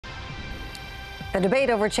The debate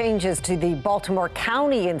over changes to the Baltimore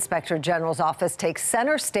County Inspector General's office takes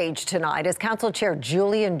center stage tonight as Council Chair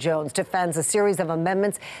Julian Jones defends a series of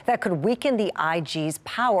amendments that could weaken the IG's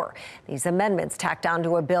power. These amendments tacked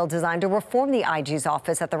onto a bill designed to reform the IG's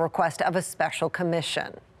office at the request of a special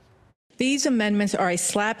commission. These amendments are a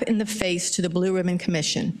slap in the face to the Blue Ribbon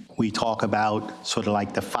Commission. We talk about sort of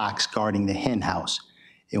like the fox guarding the hen house.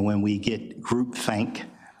 And when we get groupthink,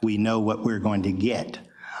 we know what we're going to get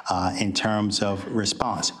in terms of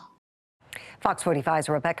response. Fox 45's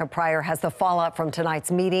Rebecca Pryor has the fallout from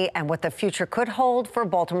tonight's meeting and what the future could hold for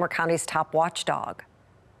Baltimore County's top watchdog.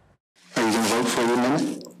 Are you going to vote for the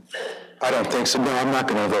amendment? I don't think so. No, I'm not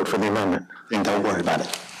going to vote for the amendment. Then don't worry about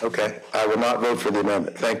it. Okay, I will not vote for the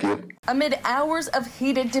amendment. Thank you. Amid hours of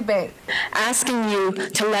heated debate, asking you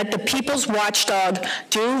to let the people's watchdog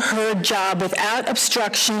do her job without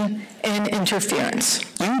obstruction and interference.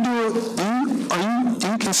 Do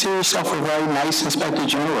you consider yourself a very nice Inspector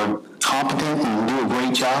General, or competent and do a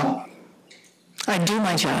great job? I do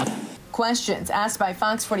my job. Questions asked by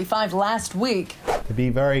Fox 45 last week. To be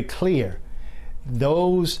very clear,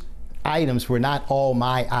 those items were not all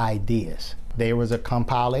my ideas. There was a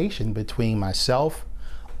compilation between myself,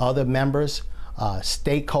 other members,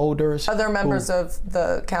 stakeholders. Other members of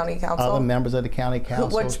the county council? Other members of the county council.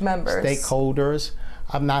 Which members? Stakeholders.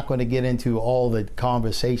 I'm not going to get into all the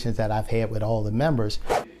conversations that I've had with all the members.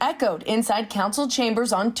 Echoed inside council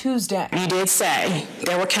chambers on Tuesday. You did say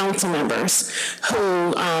there were council members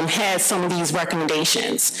who had some of these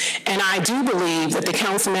recommendations, and I do believe that the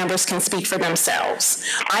council members can speak for themselves.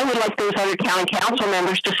 I would like those other county council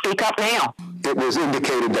members to speak up now. It was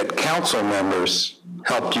indicated that council members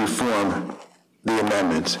helped you form the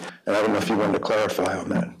amendments, and I don't know if you wanted to clarify on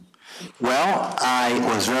that. Well, I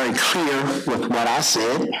was very clear with what I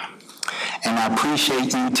said, and I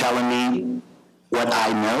appreciate you telling me what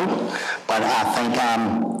I know, but I think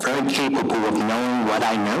I'm very capable of knowing what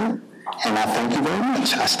I know, and I thank you very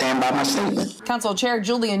much. I stand by my statement. Council Chair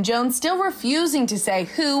Julian Jones still refusing to say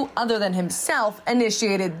who, other than himself,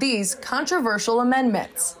 initiated these controversial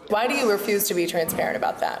amendments. Why do you refuse to be transparent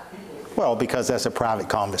about that? Well, because that's a private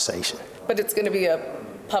conversation. But it's going to be a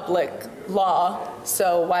public law,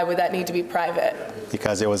 so why would that need to be private?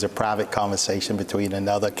 Because it was a private conversation between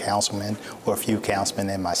another councilman or a few councilmen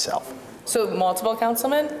and myself. So multiple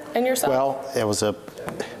councilmen and yourself? Well, it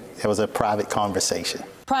was a private conversation.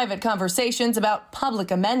 Private conversations about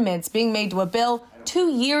public amendments being made to a bill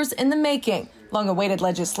 2 years in the making. Long-awaited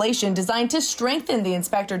legislation designed to strengthen the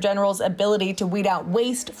Inspector General's ability to weed out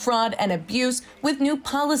waste, fraud, and abuse with new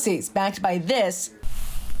policies backed by this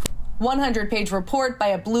 100-page report by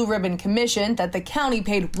a Blue Ribbon Commission that the county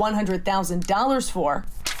paid $100,000 for,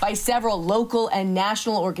 by several local and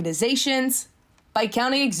national organizations, by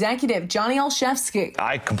County Executive Johnny Olszewski.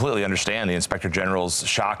 I completely understand the Inspector General's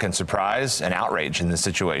shock and surprise and outrage in this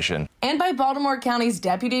situation. And by Baltimore County's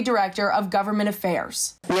Deputy Director of Government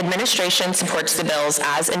Affairs. The administration supports the bills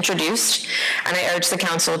as introduced, and I urge the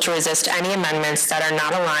council to resist any amendments that are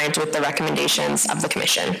not aligned with the recommendations of the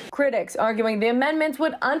commission. Critics arguing the amendments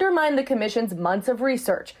would undermine the commission's months of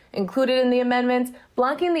research. Included in the amendments,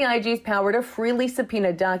 blocking the IG's power to freely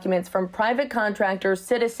subpoena documents from private contractors,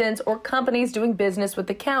 citizens, or companies doing business with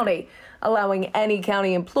the county, allowing any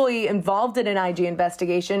county employee involved in an IG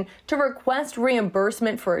investigation to request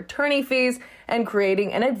reimbursement for attorney fees, and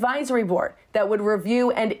creating an advisory board that would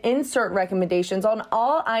review and insert recommendations on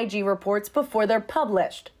all IG reports before they're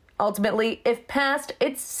published. Ultimately, if passed,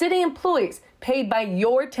 it's city employees paid by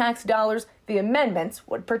your tax dollars the amendments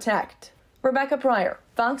would protect. Rebecca Pryor,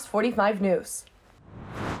 Fox 45 News.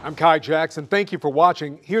 I'm Kai Jackson. Thank you for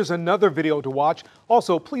watching. Here's another video to watch.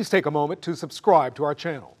 Also, please take a moment to subscribe to our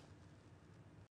channel.